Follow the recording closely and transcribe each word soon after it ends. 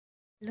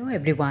Hello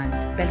everyone,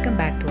 welcome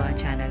back to our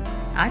channel.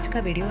 आज का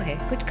video है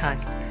कुछ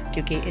खास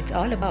क्योंकि it's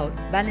all about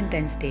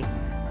Valentine's day.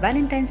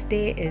 Valentine's day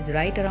is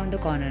right around the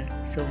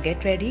corner, so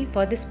get ready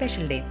for this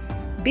special day.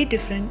 Be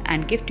different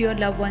and gift your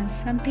loved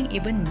ones something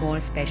even more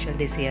special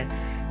this year.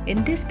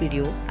 In this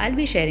video, I'll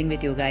be sharing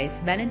with you guys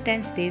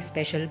Valentine's Day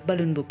special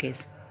balloon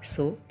bouquets.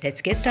 So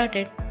let's get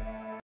started.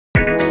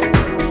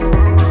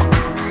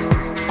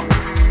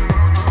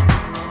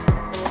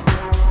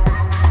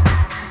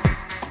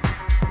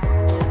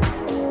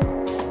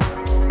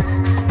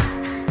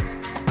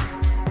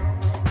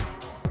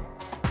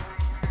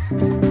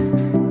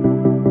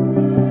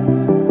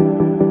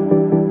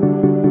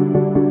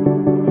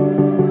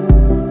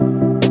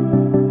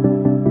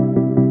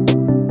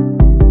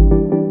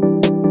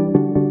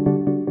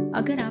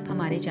 अगर आप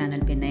हमारे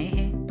channel पे नए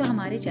हैं तो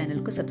हमारे channel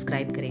को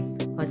subscribe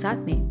करें और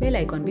साथ में बेल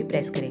आइकॉन भी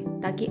प्रेस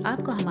करें ताकि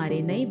आपको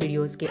हमारे नए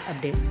वीडियोस के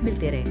अपडेट्स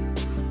मिलते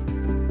रहें।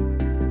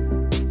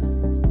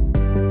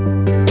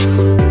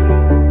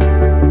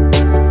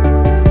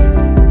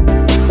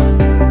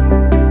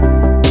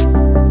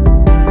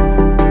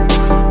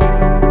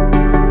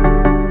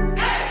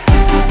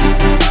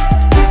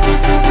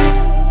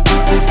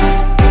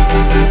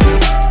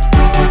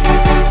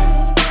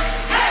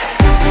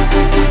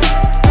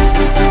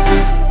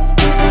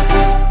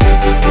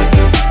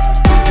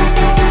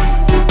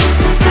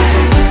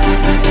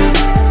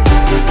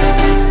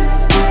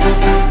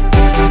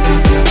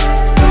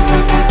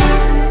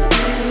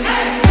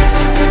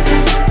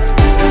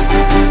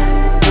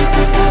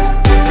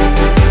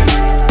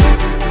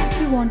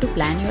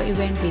 प्लान योर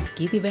इवेंट विद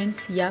गीत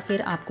इवेंट्स या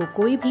फिर आपको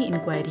कोई भी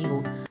इंक्वायरी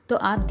हो तो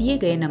आप दिए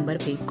गए नंबर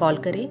पे कॉल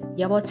करें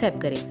या व्हाट्सएप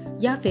करें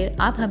या फिर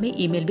आप हमें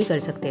ईमेल भी कर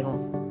सकते हो।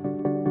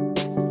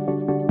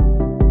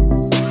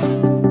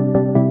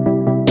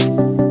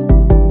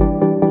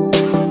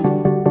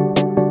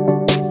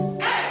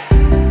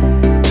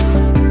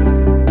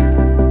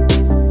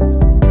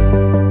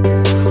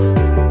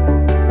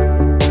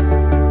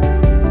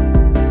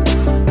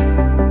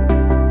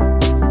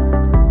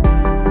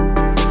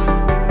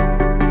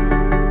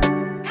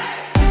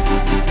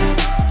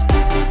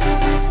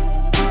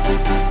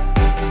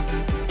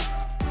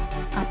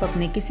 आप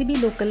अपने किसी भी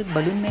लोकल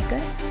बलून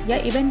मेकर या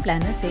इवेंट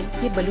प्लानर से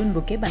ये बलून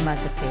बुके बनवा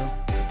सकते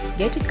हो।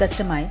 Get it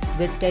customised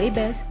with teddy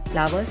bears,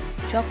 flowers,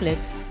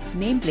 chocolates,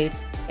 name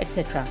plates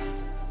etcetera.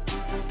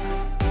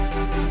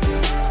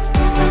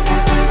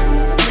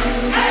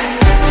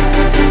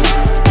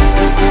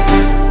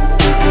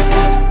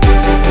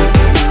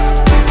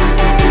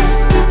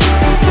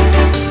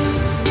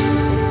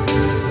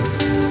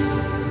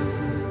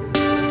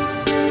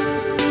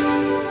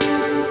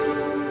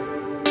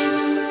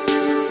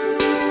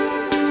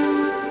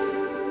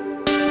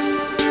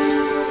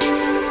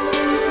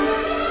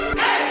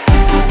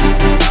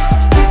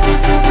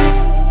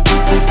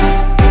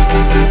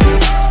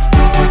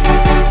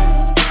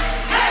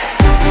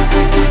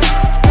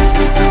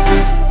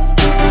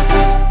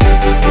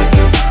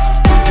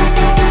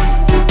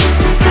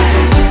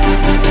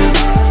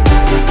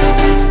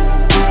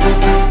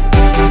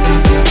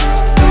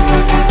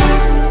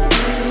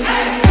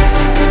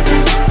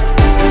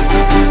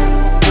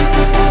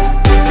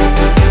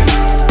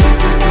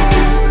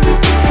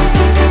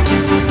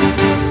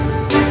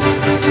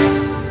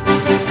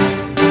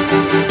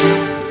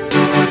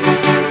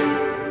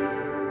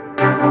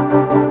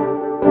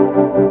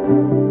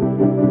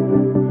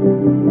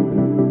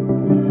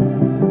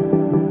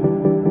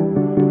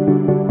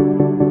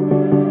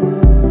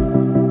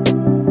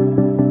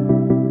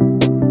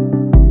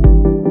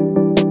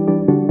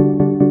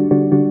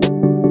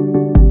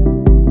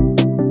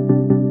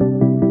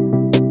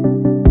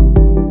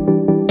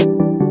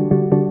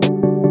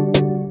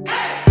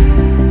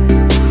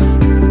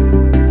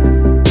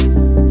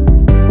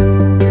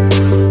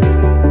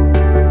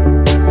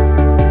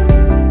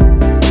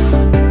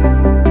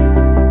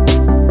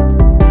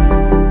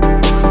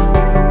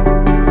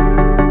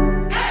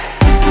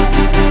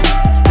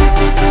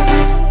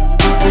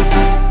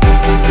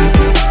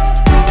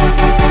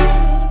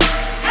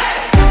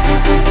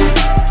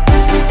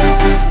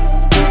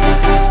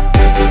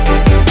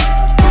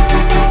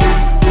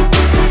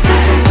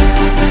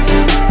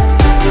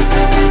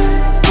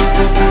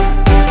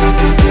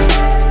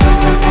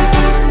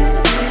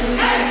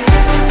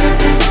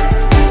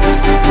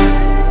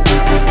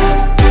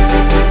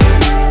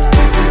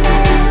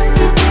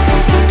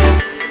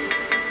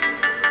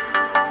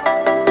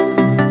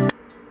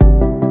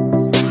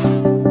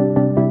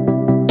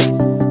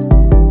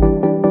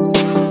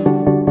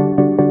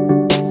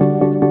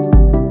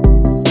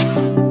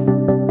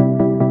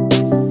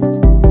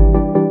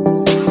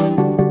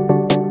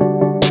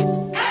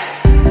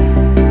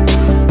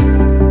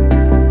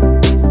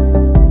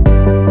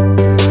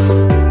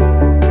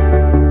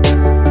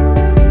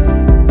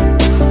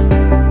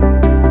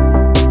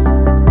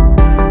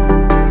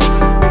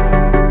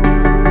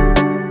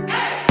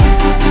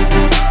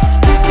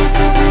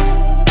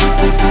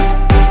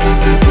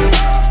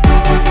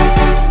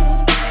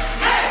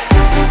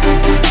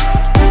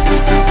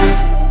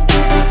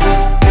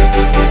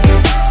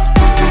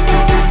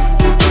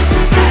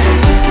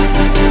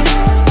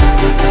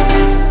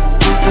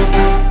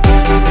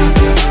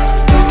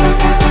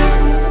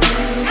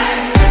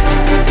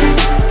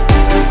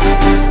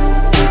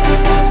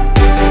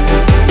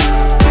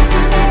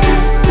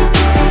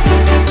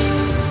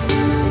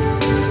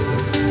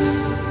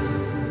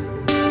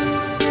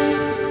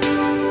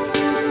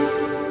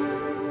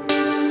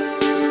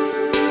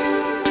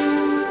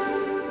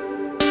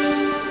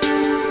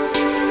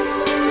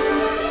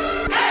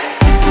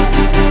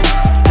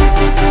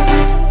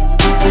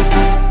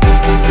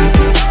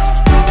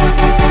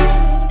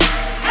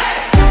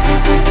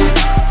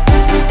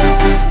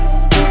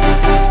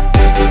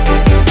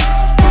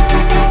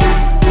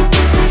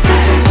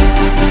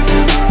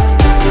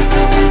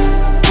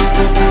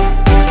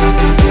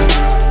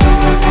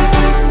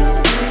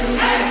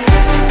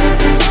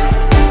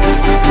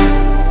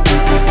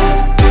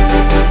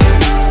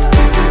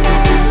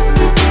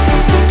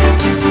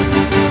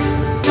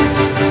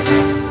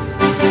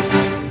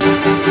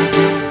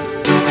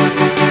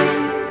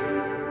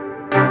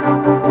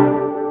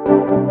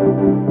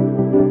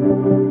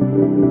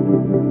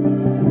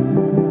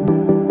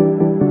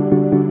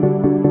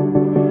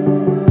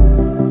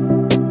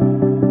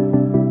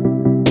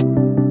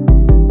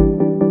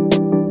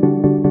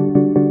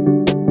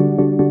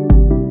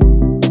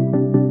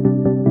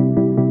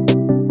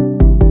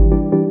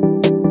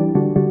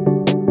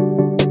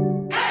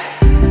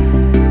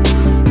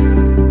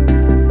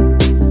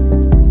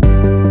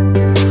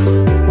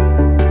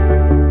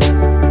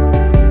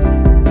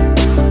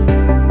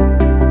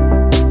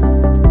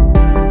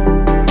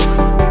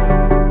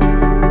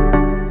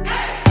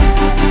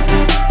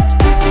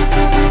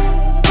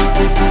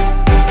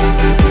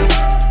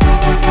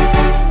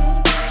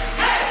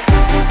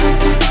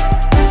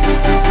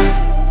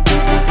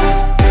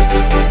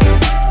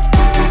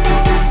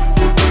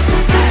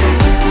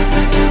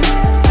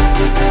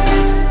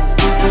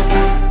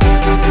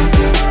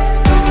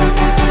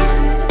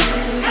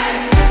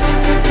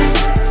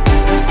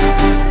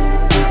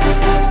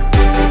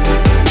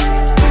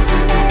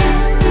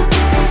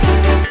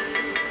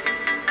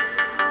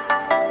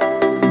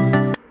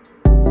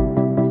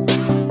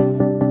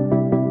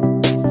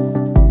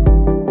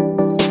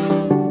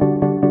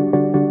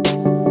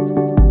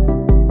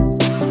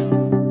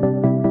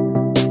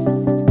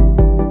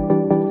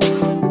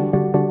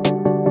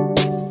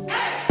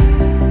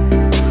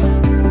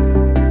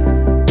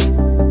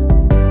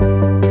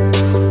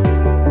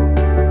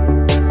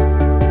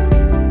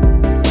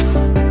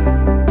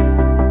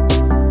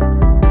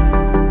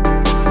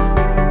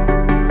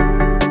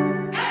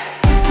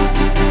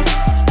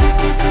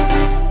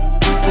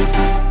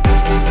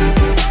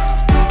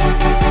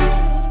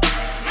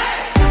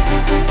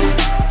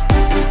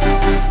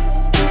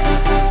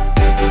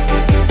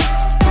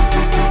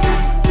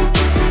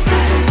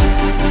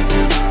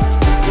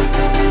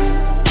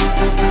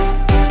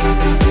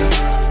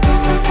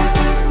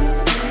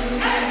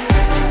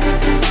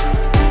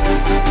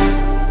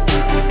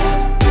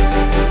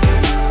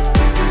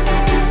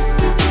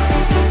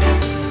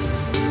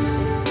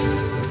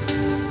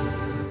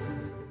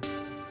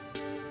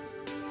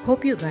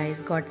 Hope you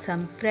guys got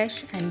some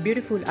fresh and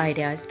beautiful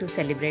ideas to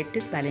celebrate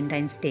this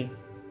Valentine's Day.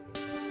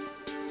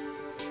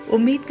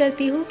 उम्मीद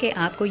करती हूँ कि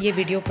आपको ये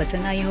वीडियो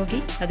पसंद आई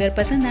होगी। अगर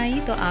पसंद आई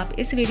तो आप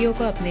इस वीडियो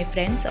को अपने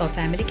फ्रेंड्स और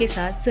फैमिली के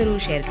साथ ज़रूर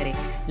शेयर करें,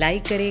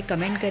 लाइक करें,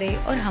 कमेंट करें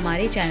और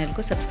हमारे चैनल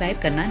को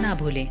सब्सक्राइब करना ना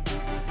भूलें।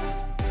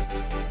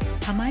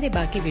 हमारे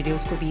बाकी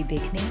वीडियोस को भी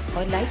देखने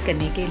और लाइक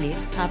करने के लिए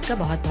आपका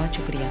बहुत बहुत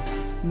शुक्रिया।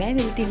 मैं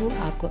मिलती हूँ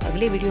आपको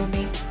अगले वीडियो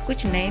में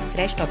कुछ नए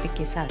फ्रेश टॉपिक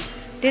के साथ।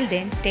 Till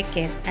then, take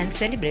care and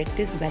celebrate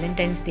this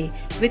Valentine's Day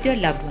with your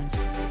loved ones.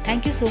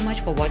 Thank you so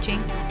much for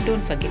watching.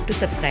 Don't forget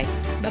to subscribe.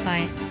 Bye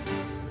bye.